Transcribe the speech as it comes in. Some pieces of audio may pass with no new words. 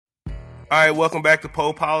All right, welcome back to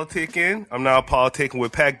Pole Politicking. I'm now politicking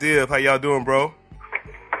with Pac Div. How y'all doing, bro?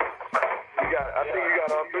 I think you got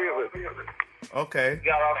all three of us. Okay. You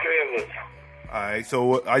got all three of us. All right,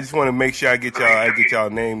 so I just want to make sure I get y'all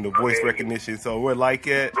name, the voice recognition. So we're like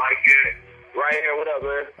it. Right here. What up,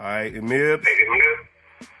 man? All right, and Mibs.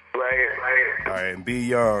 Right here. All right, and B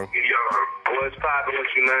Young. What's poppin' with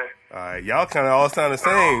you, man? All right, y'all kind of all sound the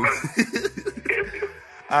same.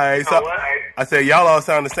 All right, so I said y'all all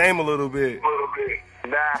sound the same a little bit. Nah.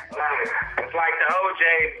 It's like the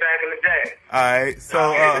OJs back in the day. All right, so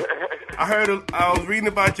I was reading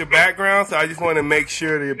about your background, so I just want to make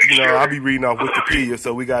sure that I'll be reading off Wikipedia,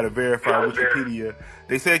 so we got to verify Wikipedia.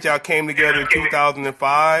 They said y'all came together in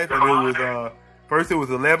 2005, and it was first it was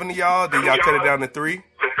 11 of y'all, then y'all cut it down to 3.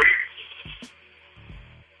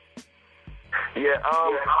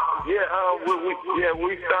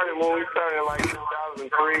 We started when we started in like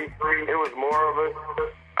 2003. It was more of us.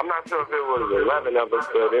 I'm not sure if it was 11 of us,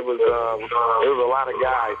 but it was a lot of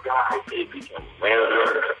guys.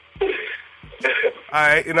 All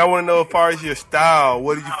right, and I want to know, as far as your style,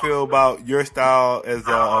 what did you feel about your style as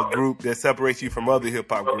a group that separates you from other hip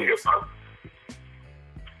hop groups?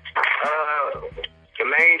 The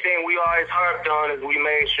main thing we always harped on is we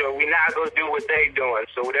made sure we not gonna do what they doing.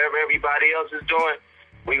 So whatever everybody else is doing,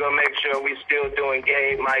 we gonna make sure we still doing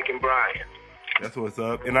Gabe, Mike, and Brian. That's what's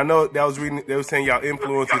up. And I know that I was reading, they were saying y'all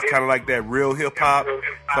influences kind of like that real hip hop. So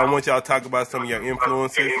I want y'all to talk about some of your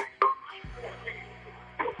influences.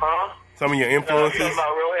 Huh? Some of your influences.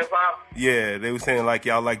 About real hip hop? Yeah, they were saying like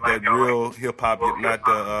y'all like that real hip hop, not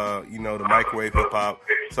the the microwave hip hop.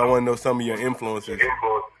 So I want to know some of your influences.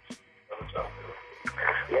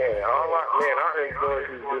 Our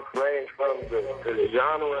influences just range from the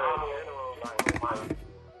genre.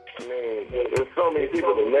 I mean, there's so many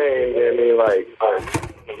people to name. I mean, like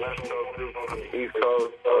the West Coast, East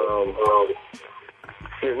Coast.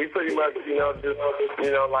 We pretty much,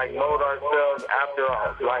 like mold ourselves after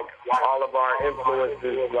all of our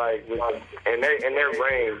influences, and their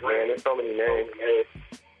range, man. There's so many names.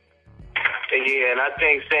 Yeah, and I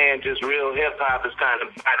think saying just real hip hop is kind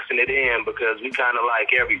of boxing it in because we kind of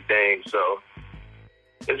like everything. So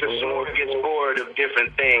it's a smorgasbord of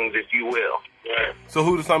different things, if you will. Right. So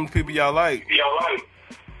who are some people y'all like?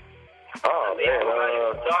 Oh man,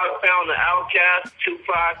 Dogpound, the Outkast,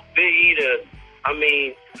 Tupac, Biggie,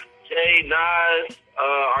 Jay, Nas,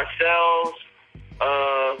 ourselves,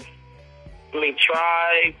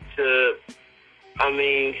 Tribe,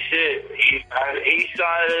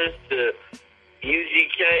 Eastsiders to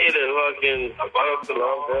UGK to fucking Above the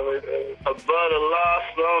Law,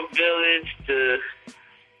 Slum Village to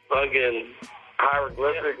fucking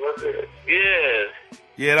Hieroglyphic. Yeah.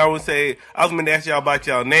 Yeah, I would say I was going to ask y'all about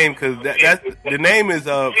y'all name because that's the name is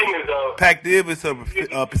Pac Div is a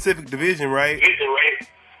Pacific Division, right?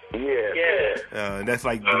 Yeah. That's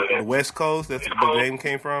like the West Coast. That's where the name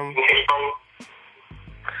came from.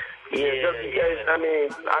 Yeah, just because the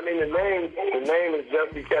name is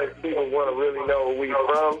just because people want to really know where we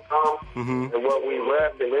from and what we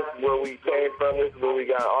rep, and this is where we came from. This is where we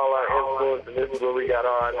got all our influence, and this is where we got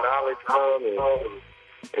all our knowledge from,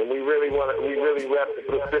 and we really rep the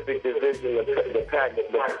Pacific Division, the Pac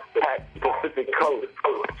Pacific Coast.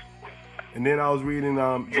 And then I was reading,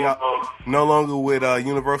 y'all no longer with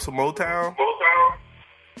Universal Motown.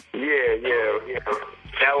 Yeah.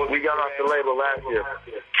 We got off the label last year.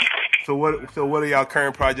 So what are y'all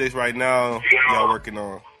current projects right now y'all working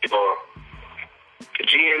on?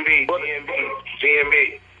 GMB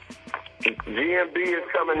is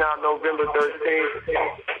coming out November 13th.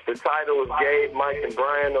 The title is Gabe, Mike, and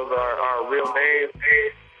Brian. Those are our real names.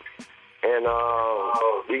 And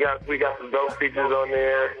we got some dope features on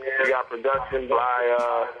there. We got production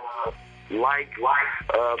by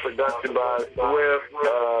production by Swift,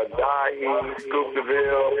 Dahi, Scoop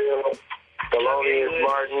DeVille, Thelonious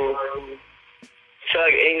Martin,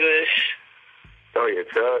 Chuck English. Oh yeah,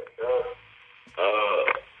 Chuck.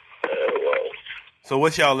 So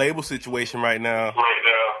what's y'all label situation right now?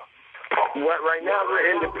 Right now we're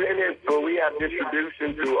independent, but we have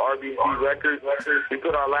distribution through RBC Records. We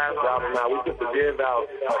put our last album out. We put the Div out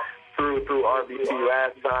through RBC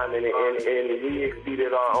last time, and we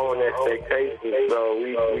exceeded our own expectations. So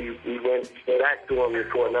we went back to them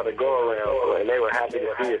for another go around, and they were happy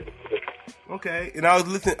to see it. Okay, and I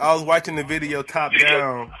was watching the video Top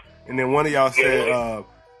Down, and then one of y'all said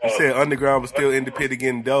you said underground was still independent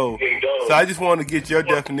getting dough. So I just want to get your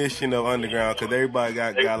definition of underground because everybody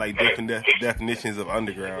got like different definitions of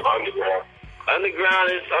underground.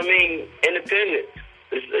 Underground is, independent.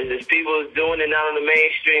 It's people doing it not on the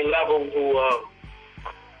mainstream level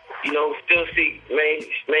still seek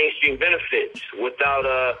mainstream benefits without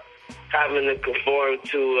having to conform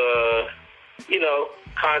to,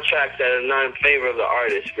 contracts that are not in favor of the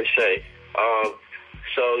artist per se.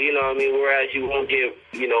 So, whereas you won't get,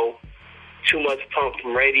 too much pump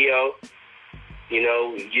from radio,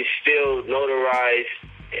 you're still notarized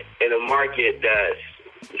in a market that's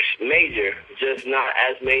major, just not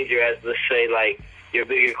as major as, let's say, like your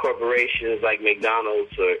bigger corporations like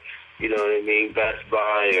McDonald's or, Best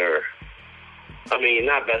Buy or,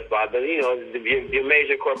 not Best Buy, but, your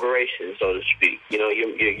major corporations, so to speak.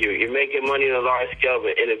 You're making money on a large scale,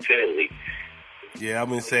 but independently. Yeah, I'm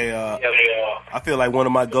gonna say I feel like one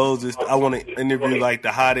of my goals is I want to interview like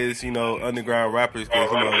the hottest, underground rappers because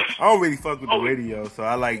I don't really fuck with the radio, so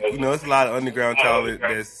I like it's a lot of underground talent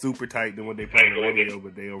that's super tight than what they play on the radio,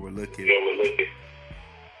 but they overlook it.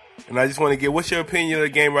 And I just want to get what's your opinion of the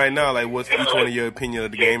game right now? Like, what's each one of your opinion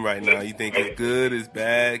of the game right now? You think it's good, it's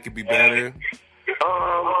bad, could be better?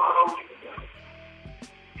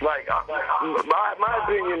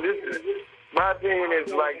 My opinion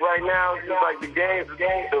is like right now, it's just like the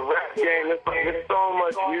rap game. There's so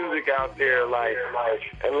much music out there.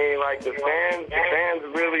 The fans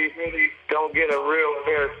really don't get a real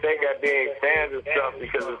fair stake at being fans and stuff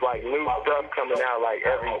because it's like new stuff coming out like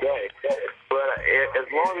every day. But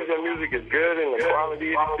as long as your music is good and the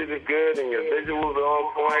quality of the shit is good and your visuals are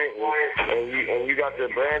on point and you got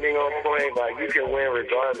your branding on point, like you can win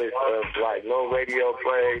regardless of like no radio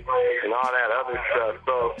play and all that other stuff.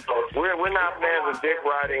 So we're not fans of dick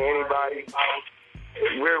riding anybody.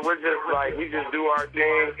 We're just like we just do our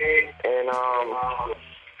thing and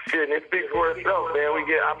shit, and it speaks for itself, man. We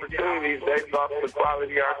get opportunities based off the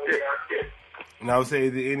quality of our shit. And I would say,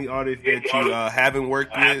 is there any artists that you haven't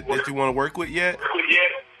worked with that you want to work with yet?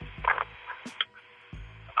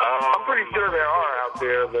 I'm pretty sure there are out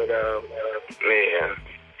there, but man,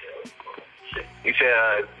 you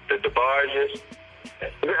said the DeBarges.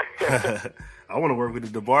 I want to work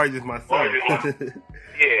with the DeBarges myself.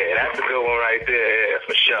 Yeah, that's a good one right there,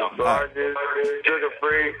 for sure. DeBarges, Sugar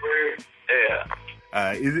Free.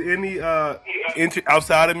 Yeah. Is there any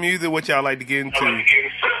outside of music what y'all like to get into?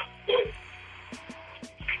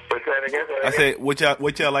 What's that again? I said what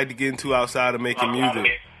y'all like to get into outside of making music?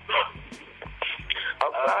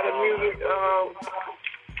 Outside of music,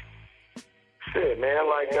 shit, man.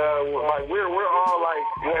 We're all like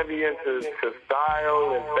heavy into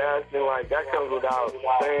style and fashion. Like that comes without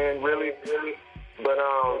saying, really. But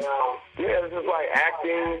yeah, it's just like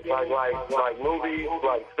acting, like movies,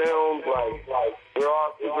 like films, like we're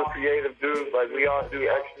all super creative dudes. Like we all do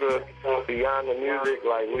extra beyond the music.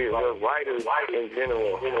 Like we're writers in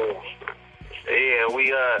general. Yeah,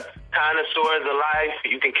 we connoisseurs of life.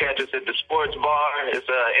 You can catch us at the sports bar. It's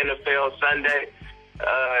NFL Sunday.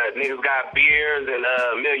 Niggas got beers and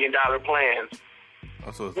 $1 million plans.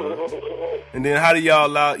 And then how do y'all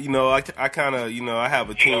allow, I kind of, I have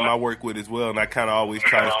a team I work with as well, and I kind of always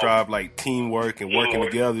try to strive like teamwork and working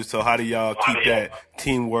together. So how do y'all keep that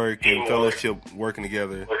teamwork and fellowship working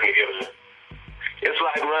together? It's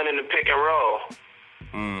like running the pick and roll.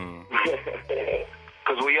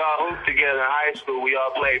 Because we all hooped together in high school. We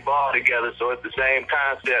all played ball together, so it's the same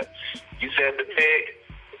concept. You set the pick,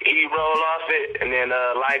 he roll off it, and then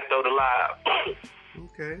life throw the lob.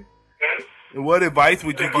 Okay. And what advice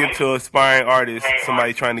would you give to aspiring artists,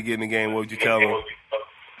 somebody trying to get in the game? What would you tell them?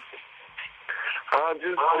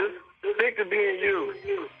 Just stick to being you.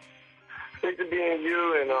 Stick to being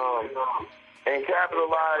you and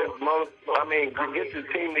capitalize get your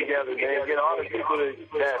team together, man. Get all the people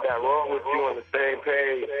that roll with you on the same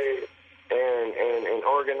page and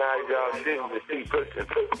organize y'all shit and just keep pushing.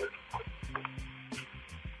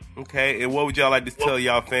 Okay, and what would y'all like to tell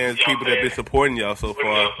y'all fans, people that have been supporting y'all so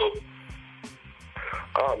far?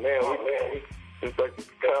 Oh, man, we just like to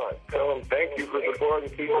tell them thank you for supporting,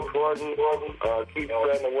 keep supporting, keep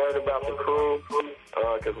spreading the word about the crew,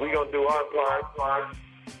 because we going to do our part.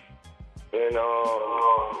 And,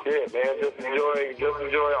 man, just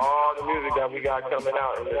enjoy all the music that we got coming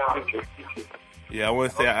out in the future. Yeah, I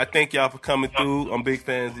want to say, I thank y'all for coming through. I'm big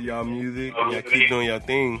fans of y'all music, and y'all keep doing your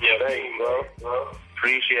thing. Yeah, thanks, bro.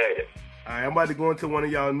 Appreciate it. All right, I'm about to go into one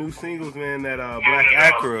of y'all new singles, man, that Black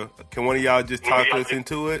Acura. Can one of y'all just talk us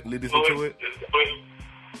into it, lead us into it?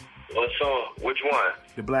 What song? Which one?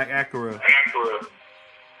 The Black Acura.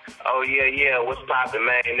 Oh, yeah. What's poppin',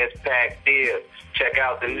 man? That's packed deal. Check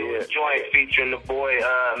out the new joint featuring the boy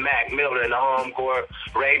Mac Miller and the homecore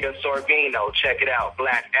Raven Sorbino. Check it out.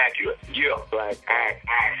 Black Acura. Yeah. Black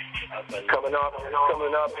Acura. Coming up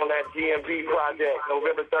on that DMV project,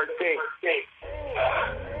 November 13th.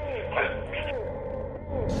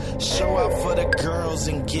 Show out for the girls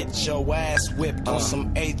and get your ass whipped on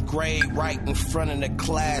some 8th grade right in front of the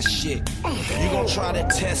class shit. You gon' try to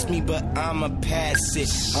test me, but I'ma pass it.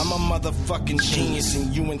 I'm a motherfucking genius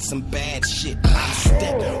and you in some bad shit. I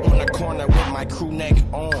step on the corner with my crew neck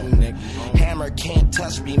on. Hammer can't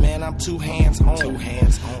touch me, man, I'm 2 hands on.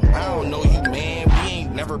 I don't know you, man, we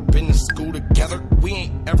ain't never been to school together. We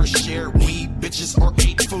ain't ever shared weed, bitches, or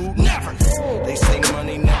ate food, never. They say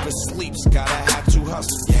money never sleeps, gotta have to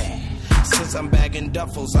hustle, yeah. Since I'm bagging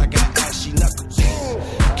duffels, I got ashy knuckles.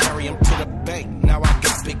 Carry them to the bank, now I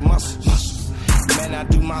got big muscles. Man, I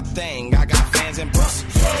do my thing, I got fans in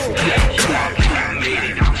Brussels. I'm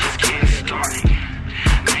just getting started.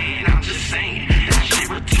 Man, I'm just saying, that shit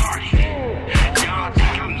retarded. Y'all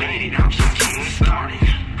think I made it, I'm just getting started.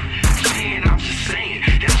 Man, I'm just saying,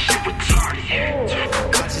 that shit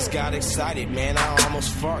retarded. I just got excited, man, I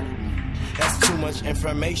almost farted. That's too much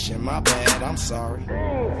information, my bad, I'm sorry.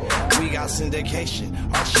 We got syndication,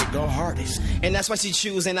 our shit go hardest. And that's why she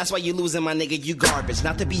choose, and that's why you losing, my nigga, you garbage.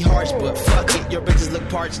 Not to be harsh, but fuck it, your bitches look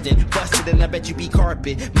parched and busted, and I bet you be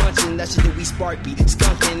carpet. Munching that shit that we spark be,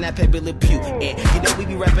 skunking that paper lip pew. And you know we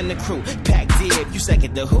be rapping the crew, pack dib, you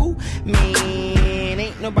second the who? Man,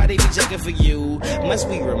 ain't nobody be checking for you. Must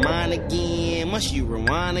we remind again, must you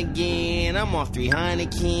rewind again? I'm off 300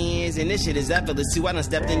 cans, and this shit is effortless too. I done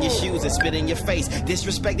stepped in your shoes and spit in your face.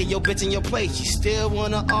 Disrespected your bitch in your place, you still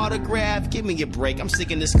want an autograph? Give me a break, I'm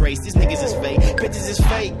sick and disgrace. These niggas is fake, bitches is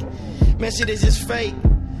fake. Man, shit is just fake.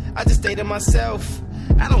 I just stay to myself.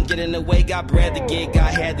 I don't get in the way, got bread to get,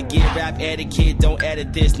 got had to get. Rap etiquette, don't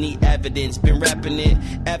edit this, need evidence. Been rapping it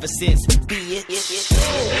ever since, bitch.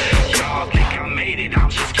 Y'all think I made it, I'm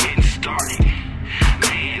just getting started.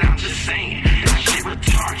 Man, I'm just saying, that shit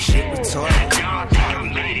retarded. Y'all think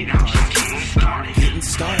I made it, I'm just getting started.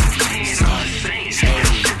 Man, I'm just saying, that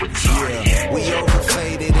shit retarded. Yeah, we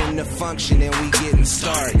overfaded in the function and we getting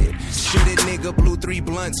started. Shit, a nigga blew 3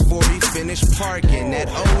 blunts before he finished parking. That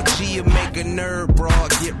OG'll make a nerd broad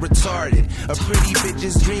get retarded. A pretty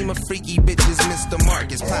bitch's dream of freaky bitches, Mr.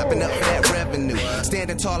 Marcus. Popping up for that revenue.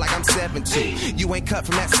 Standing tall like I'm 7'2". You ain't cut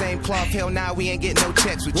from that same cloth, hell nah, we ain't getting no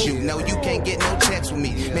checks with you. No, you can't get no checks with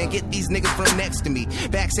me. Man, get these niggas from next to me.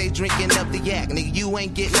 Backstage drinking up the yak, nigga, you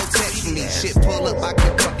ain't get no text from me. Shit, pull up, I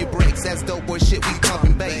can pump your brakes. That's dope boy shit, we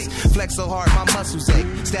pumping bass. Flex so hard, my muscles ache.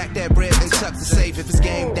 Stack that bread and chuck the safe. If it's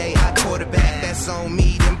game day, I quarterback, that's on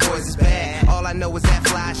me, them boys is bad. All I know is that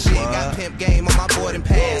fly shit, got pimp game on my boarding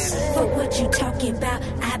pass. For what you talking about,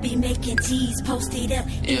 I be making teas, posted up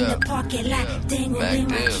in the parking lot, dangling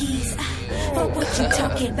my keys. For what you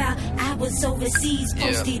talking about, I was overseas,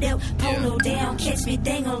 posted up, polo down, catch me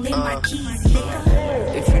dangling my keys,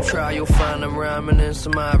 nigga. If you try, you'll find them rhyming in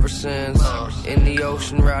some Iversons. In the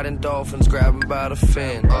ocean, riding dolphins, grabbing by the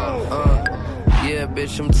fin. Yeah,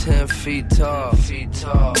 bitch, I'm 10 feet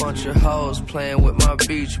tall. Bunch of hoes playing with my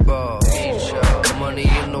beach ball. Money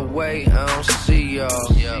in the way, I don't see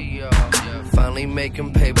y'all. Finally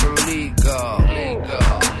making paper legal.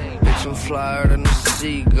 Bitch, I'm flyer than a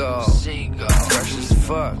seagull. Fresh as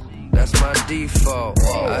fuck, that's my default.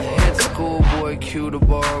 I hit schoolboy Q to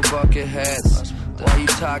borrow bucket hats. Why you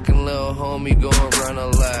talking, little homie, gon' run a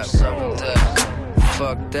lap?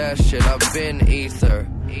 Fuck that shit, I've been ether.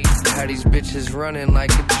 Had these bitches running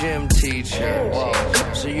like a gym teacher.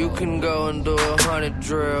 So you can go and do 100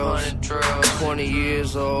 drills. 20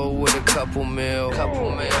 years old with a couple mil.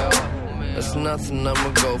 That's nothing, I'ma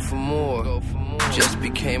go for more. Just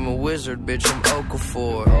became a wizard, bitch, I'm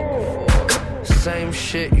Okafor. Same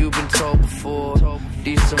shit you've been told before.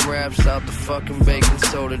 Decent raps out the fucking baking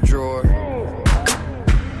soda drawer.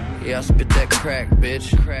 Yeah, I spit that crack,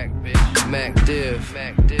 bitch. Mac Div.